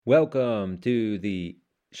Welcome to the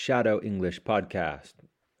Shadow English podcast,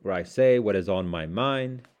 where I say what is on my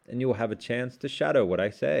mind, and you will have a chance to shadow what I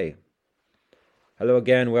say. Hello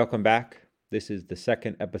again, welcome back. This is the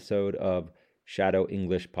second episode of Shadow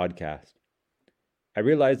English podcast. I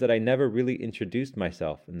realized that I never really introduced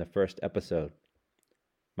myself in the first episode.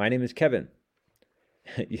 My name is Kevin.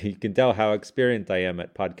 You can tell how experienced I am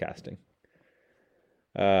at podcasting.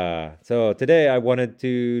 So today I wanted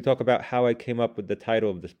to talk about how I came up with the title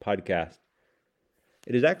of this podcast.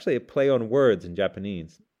 It is actually a play on words in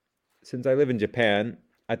Japanese. Since I live in Japan,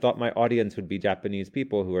 I thought my audience would be Japanese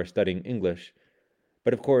people who are studying English.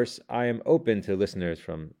 But of course, I am open to listeners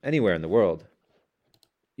from anywhere in the world.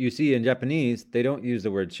 You see, in Japanese, they don't use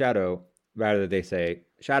the word shadow, rather, they say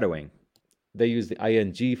shadowing. They use the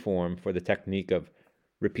ing form for the technique of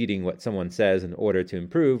repeating what someone says in order to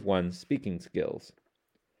improve one's speaking skills.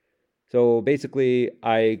 So basically,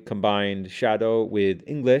 I combined shadow with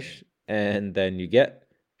English, and then you get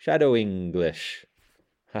shadow English.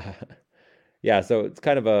 Yeah, so it's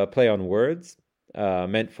kind of a play on words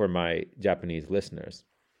meant for my Japanese listeners.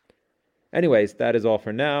 Anyways, that is all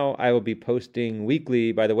for now. I will be posting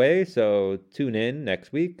weekly, by the way, so tune in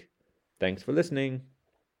next week. Thanks for listening.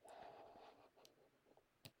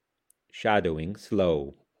 Shadowing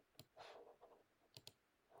slow.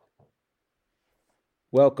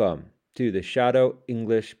 Welcome to the Shadow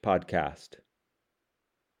English podcast,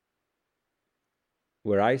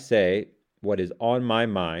 where I say what is on my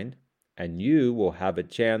mind, and you will have a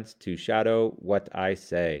chance to shadow what I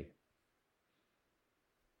say.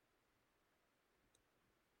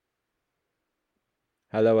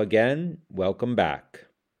 Hello again, welcome back.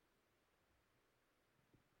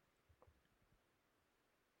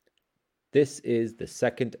 This is the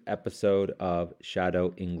second episode of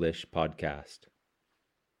Shadow English Podcast.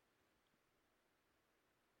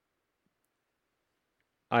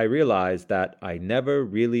 I realized that I never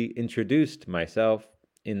really introduced myself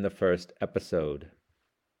in the first episode.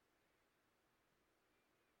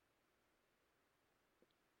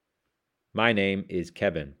 My name is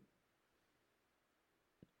Kevin.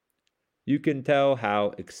 You can tell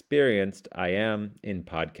how experienced I am in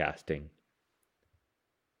podcasting.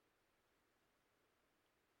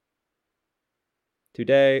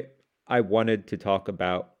 Today, I wanted to talk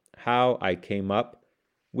about how I came up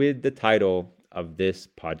with the title of this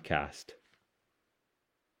podcast.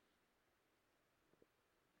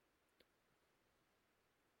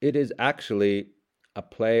 It is actually a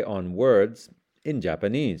play on words in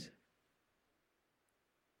Japanese.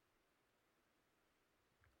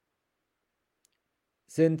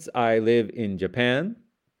 Since I live in Japan,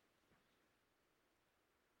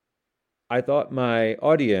 I thought my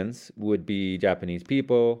audience would be Japanese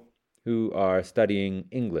people who are studying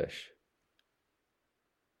English.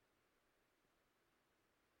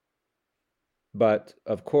 But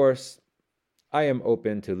of course, I am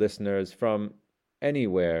open to listeners from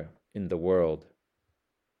anywhere in the world.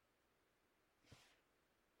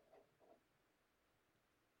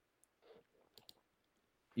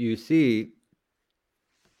 You see,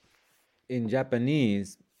 in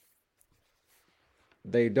Japanese,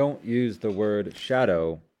 they don't use the word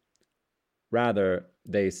shadow. Rather,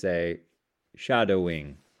 they say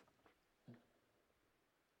shadowing.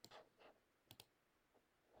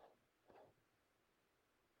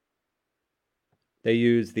 They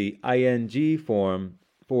use the ing form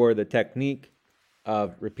for the technique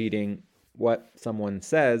of repeating what someone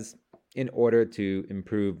says in order to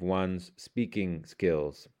improve one's speaking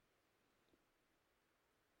skills.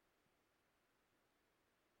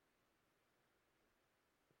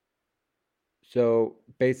 So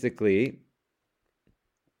basically,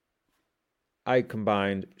 I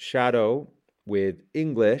combined shadow with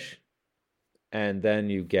English, and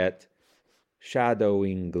then you get shadow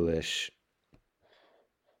English.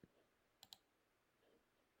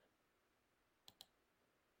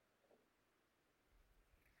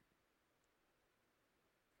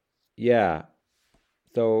 Yeah,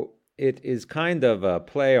 so it is kind of a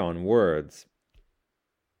play on words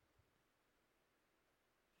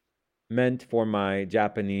meant for my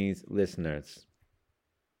Japanese listeners.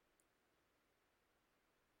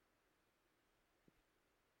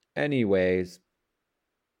 Anyways,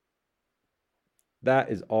 that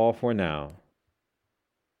is all for now.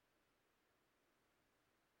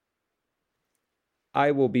 I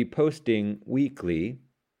will be posting weekly,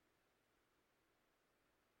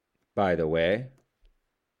 by the way.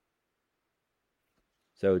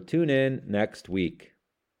 So tune in next week.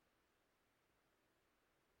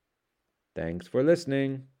 Thanks for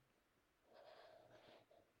listening.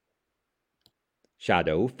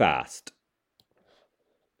 Shadow fast.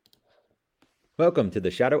 Welcome to the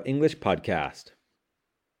Shadow English Podcast,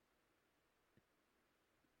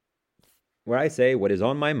 where I say what is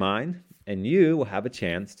on my mind, and you will have a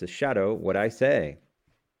chance to shadow what I say.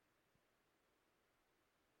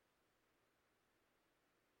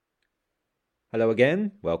 Hello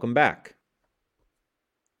again, welcome back.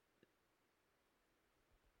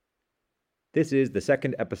 This is the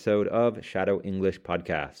second episode of Shadow English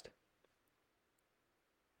Podcast.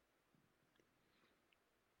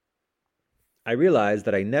 I realized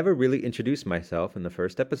that I never really introduced myself in the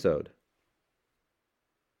first episode.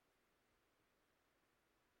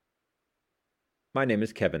 My name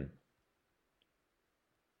is Kevin.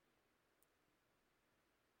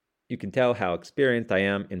 You can tell how experienced I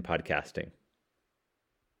am in podcasting.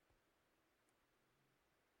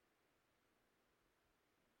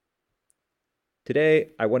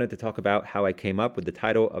 Today, I wanted to talk about how I came up with the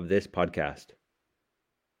title of this podcast.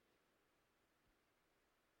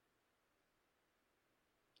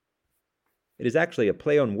 It is actually a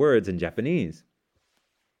play on words in Japanese.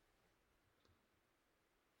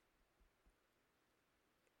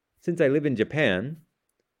 Since I live in Japan,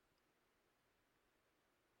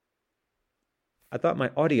 I thought my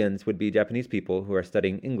audience would be Japanese people who are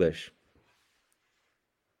studying English.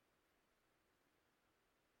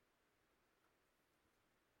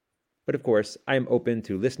 But of course, I am open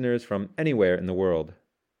to listeners from anywhere in the world.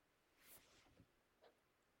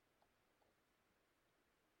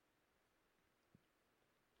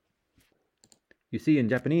 You see, in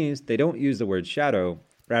Japanese, they don't use the word shadow,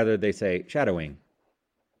 rather they say shadowing.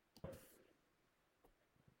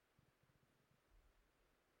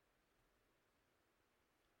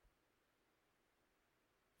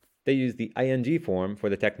 They use the ing form for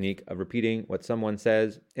the technique of repeating what someone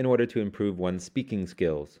says in order to improve one's speaking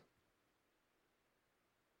skills.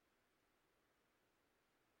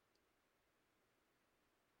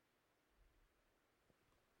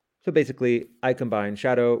 So basically, I combine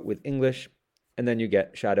shadow with English, and then you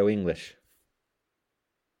get Shadow English.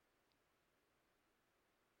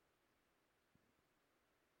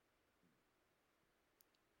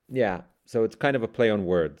 Yeah, so it's kind of a play on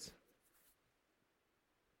words.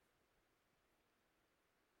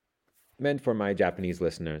 Meant for my Japanese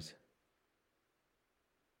listeners.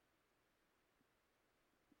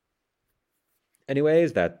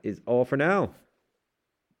 Anyways, that is all for now.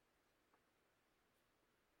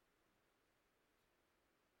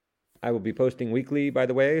 I will be posting weekly, by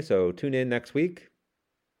the way, so tune in next week.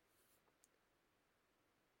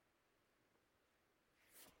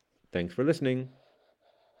 Thanks for listening.